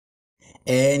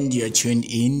And you're tuned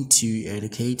in to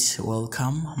Edu-ca-te.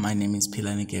 Welcome. My name is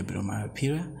Pilani Gabriel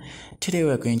Marapira. Today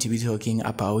we're going to be talking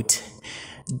about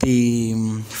the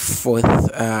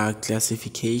fourth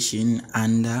classification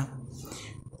under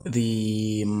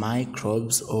the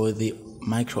microbes or the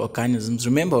microorganisms.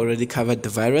 Remember, I already covered the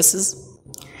viruses,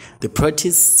 the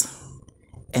protists,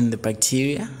 and the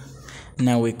bacteria.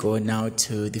 Now we go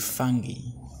to the fungi.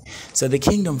 So the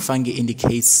kingdom fungi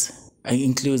includes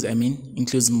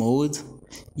mold,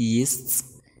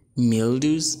 yeasts,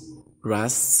 mildews,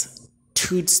 rusts,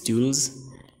 toadstools,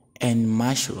 and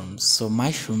mushrooms. So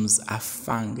mushrooms are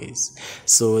fungus.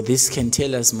 So this can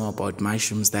tell us more about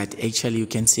mushrooms, that actually you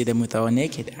can see them with our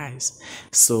naked eyes.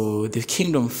 So the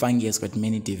kingdom fungi has got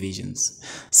many divisions.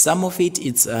 Some of it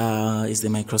is the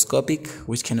microscopic,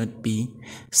 which cannot be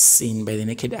seen by the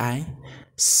naked eye.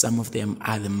 Some of them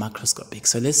are the macroscopic.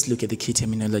 So let's look at the key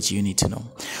terminology you need to know.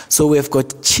 So we've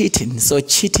got chitin. So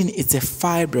chitin is a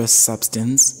fibrous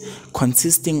substance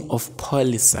consisting of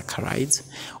polysaccharides,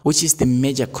 which is the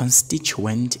major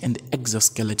constituent and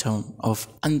exoskeleton of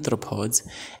arthropods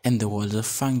and the walls of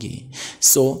fungi.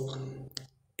 So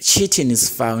chitin is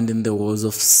found in the walls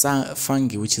of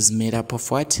fungi, which is made up of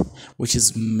what? Which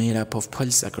is made up of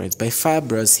polysaccharides. By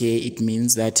fibrous here, it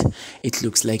means that it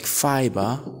looks like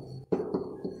fiber.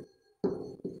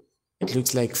 It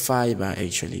looks like fiber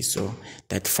actually, so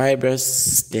that fibrous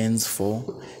stands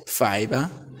for fiber.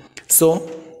 So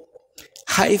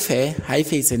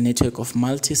hyphae is a network of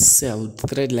multi-celled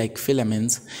thread-like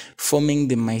filaments forming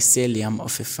the mycelium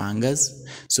of a fungus.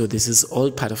 So this is all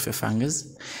part of a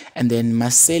fungus. And then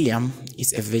mycelium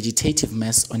is a vegetative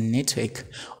mass or network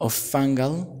of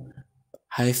fungal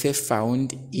hyphae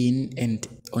found in and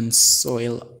on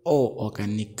soil or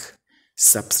organic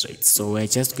substrates. So we're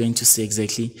just going to say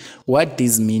exactly what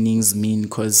these meanings mean,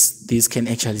 because these can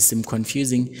actually seem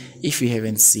confusing if you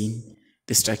haven't seen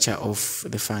the structure of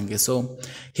the fungus. So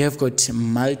here I've got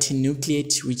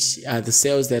multinucleate, which are the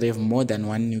cells that have more than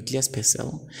one nucleus per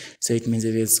cell. So it means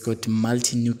that it's got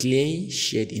multinuclei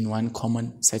shared in one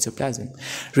common cytoplasm.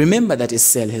 Remember that a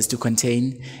cell has to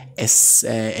contain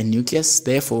a nucleus.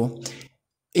 Therefore,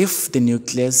 if the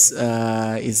nucleus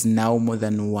is now more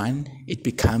than one, it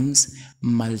becomes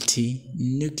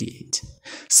multinucleate.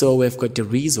 So we've got the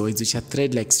rhizoids, which are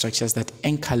thread-like structures that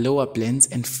anchor lower plants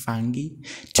and fungi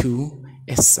to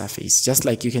a surface. Just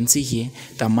like you can see here,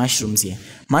 the mushrooms here.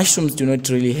 Mushrooms do not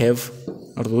really have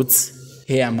roots.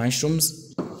 Here are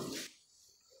mushrooms.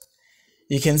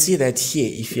 You can see that here,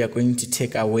 if you are going to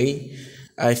take away,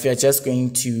 if you are just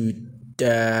going to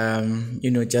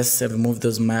just remove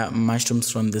those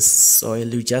mushrooms from the soil,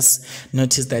 you just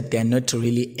notice that they are not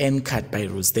really anchored by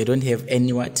roots. They don't have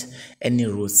any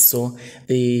roots. So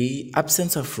the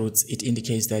absence of roots, it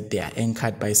indicates that they are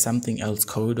anchored by something else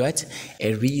called what?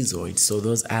 A rhizoid. So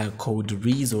those are called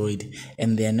rhizoid,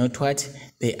 and they are not what?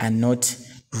 They are not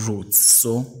roots.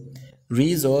 So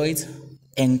rhizoids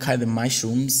anchor the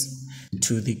mushrooms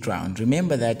to the ground.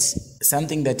 Remember that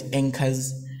something that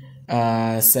anchors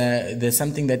so there's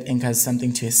something that anchors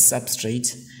something to a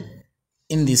substrate.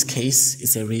 In this case,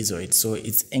 it's a rhizoid. So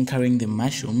it's anchoring the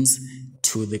mushrooms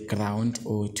to the ground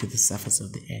or to the surface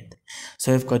of the earth.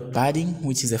 So we've got budding,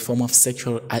 which is a form of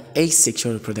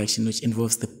asexual reproduction, which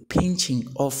involves the pinching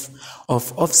of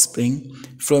offspring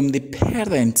from the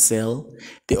parent cell.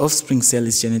 The offspring cell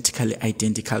is genetically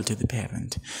identical to the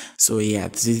parent. So yeah,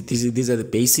 these are the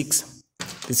basics.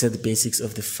 These are the basics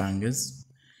of the fungus.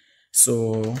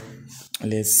 So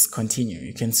let's continue.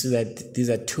 You can see that these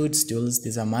are toadstools,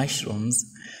 these are mushrooms.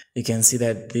 You can see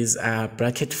that these are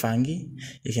bracket fungi.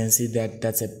 You can see that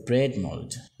that's a bread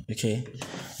mold. Okay,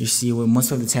 you see, well,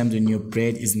 most of the times when your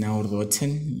bread is now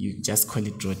rotten, you just call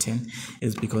it rotten.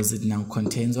 It's because it now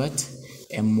contains what?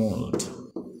 A mold.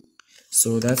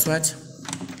 So that's what.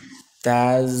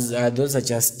 Those are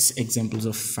just examples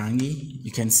of fungi.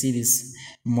 You can see this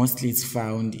mostly it's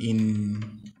found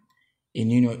in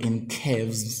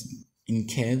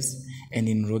caves and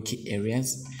in rocky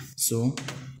areas. So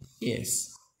yes,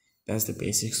 that's the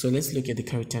basics. So let's look at the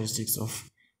characteristics of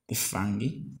the fungi.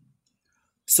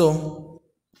 So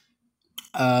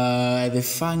the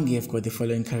fungi have got the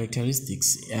following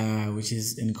characteristics, which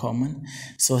is in common.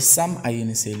 So some are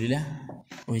unicellular,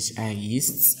 which are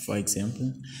yeasts, for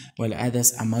example, while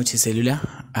others are multicellular,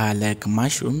 like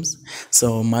mushrooms.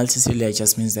 So multicellular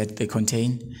just means that they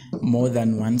contain more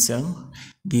than one cell.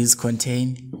 These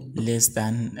contain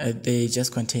they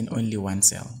just contain only one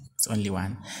cell. It's only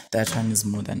one. That one is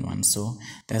more than one. So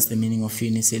that's the meaning of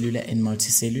unicellular and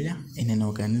multicellular in an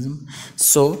organism.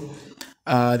 So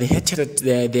they're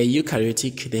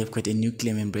eukaryotic. They've got a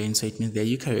nuclear membrane, so it means they're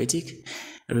eukaryotic.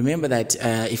 Remember that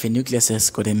if a nucleus has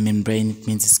got a membrane, it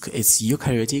means it's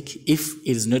eukaryotic. If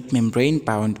it is not membrane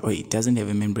bound or it doesn't have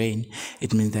a membrane,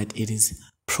 it means that it is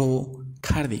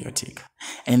prokaryotic.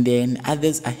 And then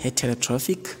others are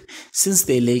heterotrophic, since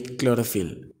they lack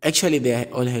chlorophyll. Actually, they are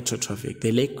all heterotrophic.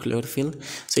 They lack chlorophyll,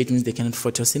 so it means they cannot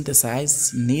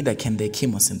photosynthesize, neither can they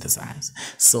chemosynthesize.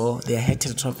 So they are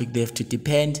heterotrophic. They have to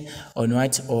depend on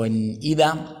what? On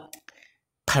either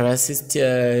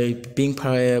being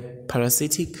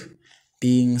parasitic,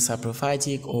 being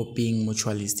saprophytic, or being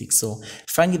mutualistic. So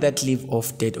fungi that live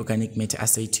off dead organic matter are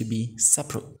said to be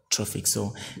saprotrophic.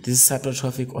 So this is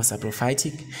saprotrophic or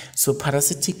saprophytic. So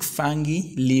parasitic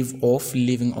fungi live off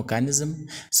living organism.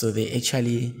 So they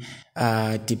actually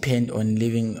depend on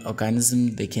living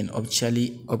organisms. They can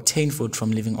actually obtain food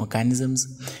from living organisms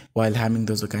while harming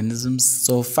those organisms.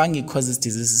 So fungi causes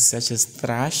diseases such as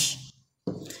thrush,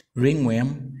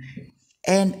 ringworm,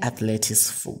 and athlete's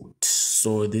foot.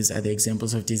 So these are the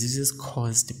examples of diseases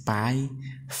caused by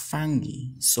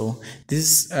fungi. So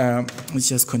this let's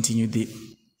just continue the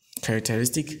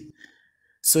characteristic.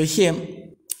 So here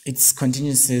it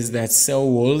continues, says that cell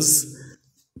walls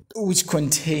which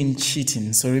contain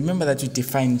chitin. So remember that we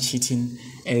define chitin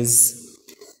as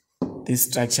the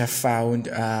structure found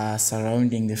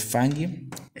surrounding the fungi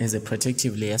as a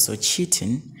protective layer. So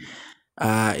chitin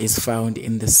is found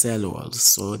in the cell walls.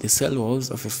 So the cell walls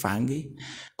of a fungi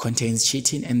contains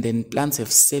chitin, and then plants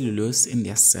have cellulose in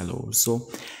their cell walls. So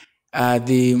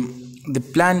the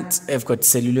plants have got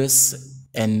cellulose,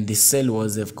 and the cell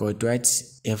walls have got what?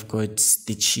 Have got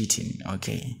the chitin.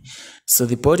 Okay, so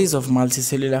the bodies of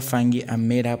multicellular fungi are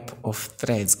made up of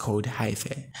threads called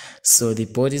hyphae. So the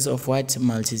bodies of what?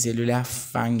 Multicellular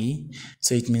fungi.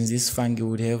 So it means this fungi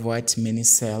would have what? Many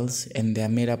cells, and they are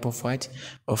made up of what?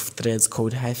 Of threads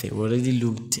called hyphae. We already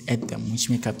looked at them,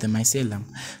 which make up the mycelium.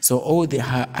 So all the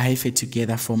hyphae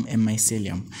together form a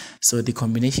mycelium. So the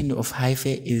combination of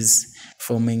hyphae is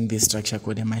forming the structure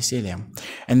called a mycelium.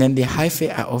 And then the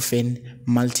hyphae are often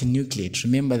multinucleate.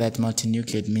 Remember that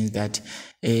multinucleate means that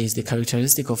is the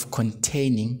characteristic of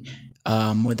containing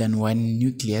more than one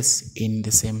nucleus in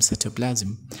the same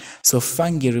cytoplasm. So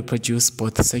fungi reproduce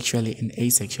both sexually and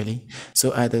asexually.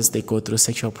 So others, they go through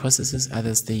sexual processes,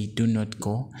 others they do not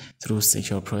go through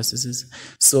sexual processes.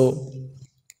 So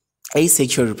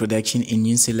asexual reproduction in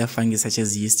unicellular fungi such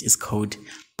as yeast is called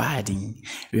budding.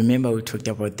 Remember we talked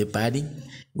about the budding,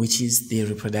 which is the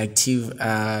reproductive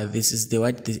this is the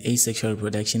asexual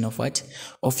reproduction of what?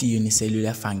 Of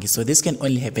unicellular fungi. So this can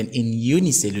only happen in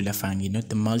unicellular fungi, not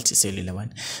the multicellular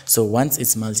one. So once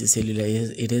it's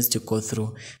multicellular, it has to go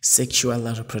through sexual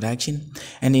reproduction.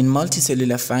 And in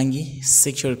multicellular fungi,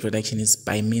 sexual reproduction is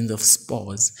by means of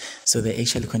spores. So they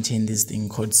actually contain this thing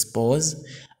called spores,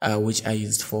 which are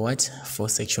used for what? For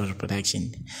sexual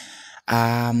reproduction.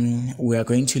 We are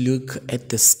going to look at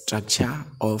the structure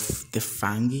of the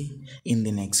fungi in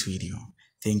the next video.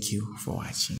 Thank you for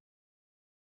watching.